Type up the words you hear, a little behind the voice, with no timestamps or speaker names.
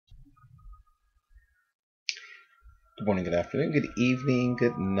Good morning, good afternoon, good evening,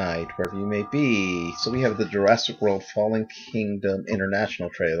 good night, wherever you may be. So we have the Jurassic World Fallen Kingdom International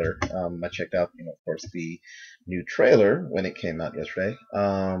trailer. I checked out, of course, the new trailer when it came out yesterday.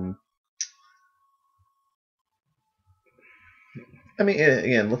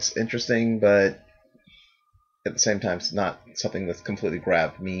 Again, looks interesting, but at the same time, it's not something that's completely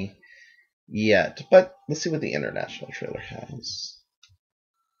grabbed me yet. But let's see what the international trailer has.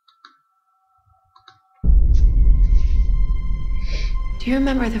 Do you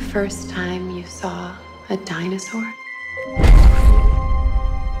remember the first time you saw a dinosaur?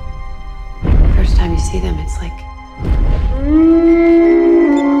 First time you see them, it's like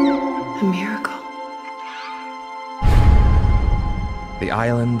a miracle. The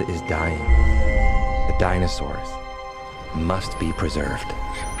island is dying. The dinosaurs must be preserved.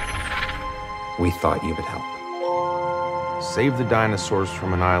 We thought you would help. Save the dinosaurs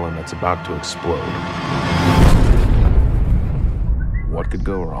from an island that's about to explode. What could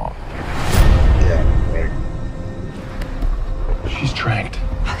go wrong? Yeah, right. She's tracked.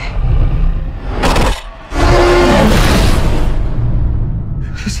 Okay.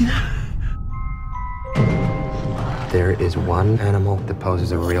 You see that? There is one animal that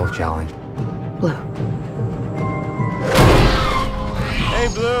poses a real challenge. Blue. Hey,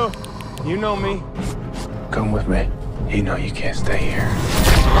 Blue. You know me. Come with me. You know you can't stay here.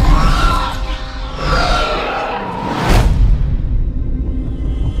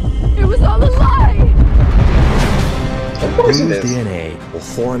 It was all a lie! Of course it Blue's is. DNA will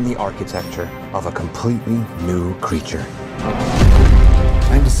form the architecture of a completely new creature.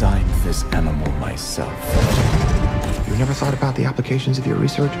 I designed this animal myself. You never thought about the applications of your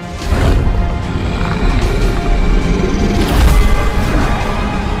research?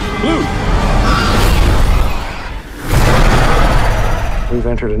 Blue! We've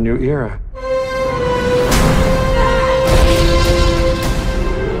entered a new era.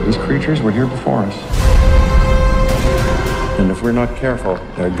 These creatures were here before us. And if we're not careful,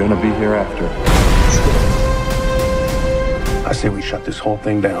 they're gonna be here after. I say we shut this whole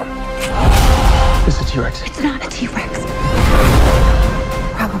thing down. It's a T-Rex. It's not a T-Rex.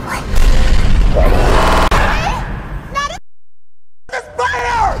 Probably.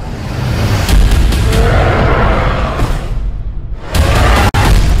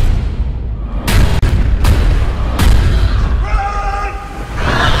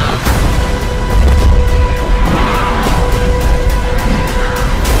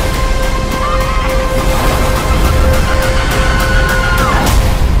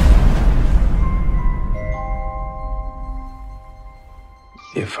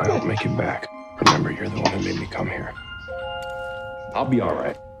 If I don't make it back, remember you're the one who made me come here. I'll be all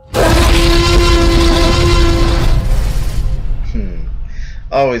right.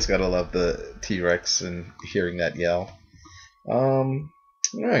 Always gotta love the T-Rex and hearing that yell.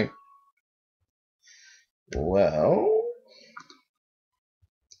 Alright. Well,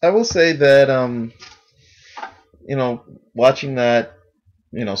 I will say that, watching that,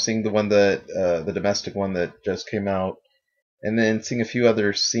 seeing the one that, the domestic one that just came out, and then seeing a few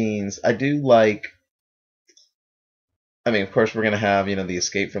other scenes, I do like. Of course, we're gonna have the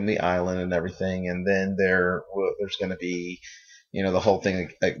escape from the island and everything, and then there's gonna be the whole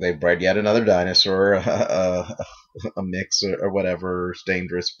thing like they bred yet another dinosaur, a mix or whatever is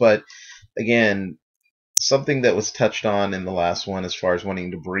dangerous. But again, something that was touched on in the last one as far as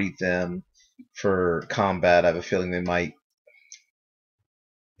wanting to breed them for combat, I have a feeling they might.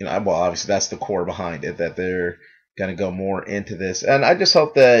 Well, obviously that's the core behind it, that they're gonna go more into this, and I just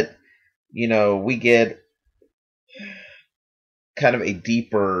hope that we get kind of a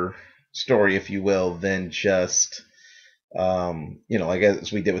deeper story, if you will, than just like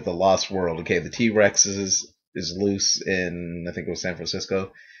as we did with the Lost World. Okay, the T-Rex is loose in, I think it was San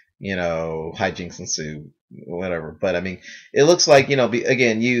Francisco. Hijinks ensue, whatever. But it looks like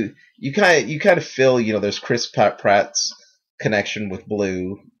again, you kind of feel there's Chris Pratt's connection with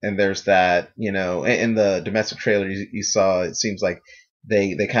Blue, and there's that in the domestic trailer you saw. It seems like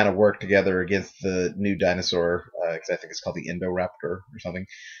they kind of work together against the new dinosaur, because I think it's called the Indoraptor or something.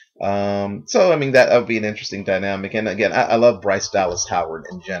 So that would be an interesting dynamic. And again, I love Bryce Dallas Howard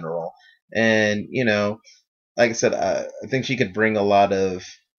in general, and like I said, I think she could bring a lot of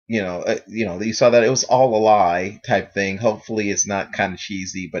you saw that it was all a lie type thing. Hopefully, it's not kind of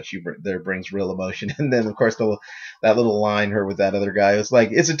cheesy, but there brings real emotion. And then of course that little line her with that other guy was like,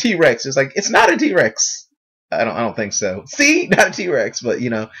 "It's a T-Rex." It's like, it's not a T-Rex. I don't think so. See, not a T-Rex, but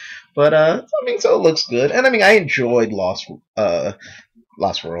so it looks good. And I enjoyed Lost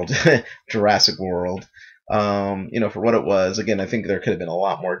World, Jurassic World. For what it was. Again, I think there could have been a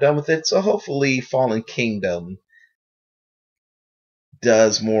lot more done with it. So hopefully, Fallen Kingdom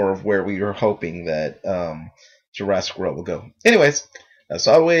does more of where we were hoping that Jurassic World will go. Anyways, as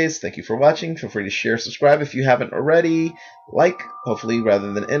always, thank you for watching. Feel free to share, subscribe if you haven't already. Like, hopefully,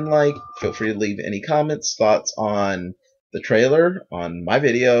 rather than unlike. Feel free to leave any comments, thoughts on the trailer, on my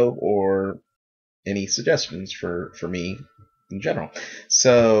video, or any suggestions for me in general.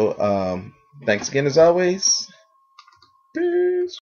 So, thanks again as always. Peace.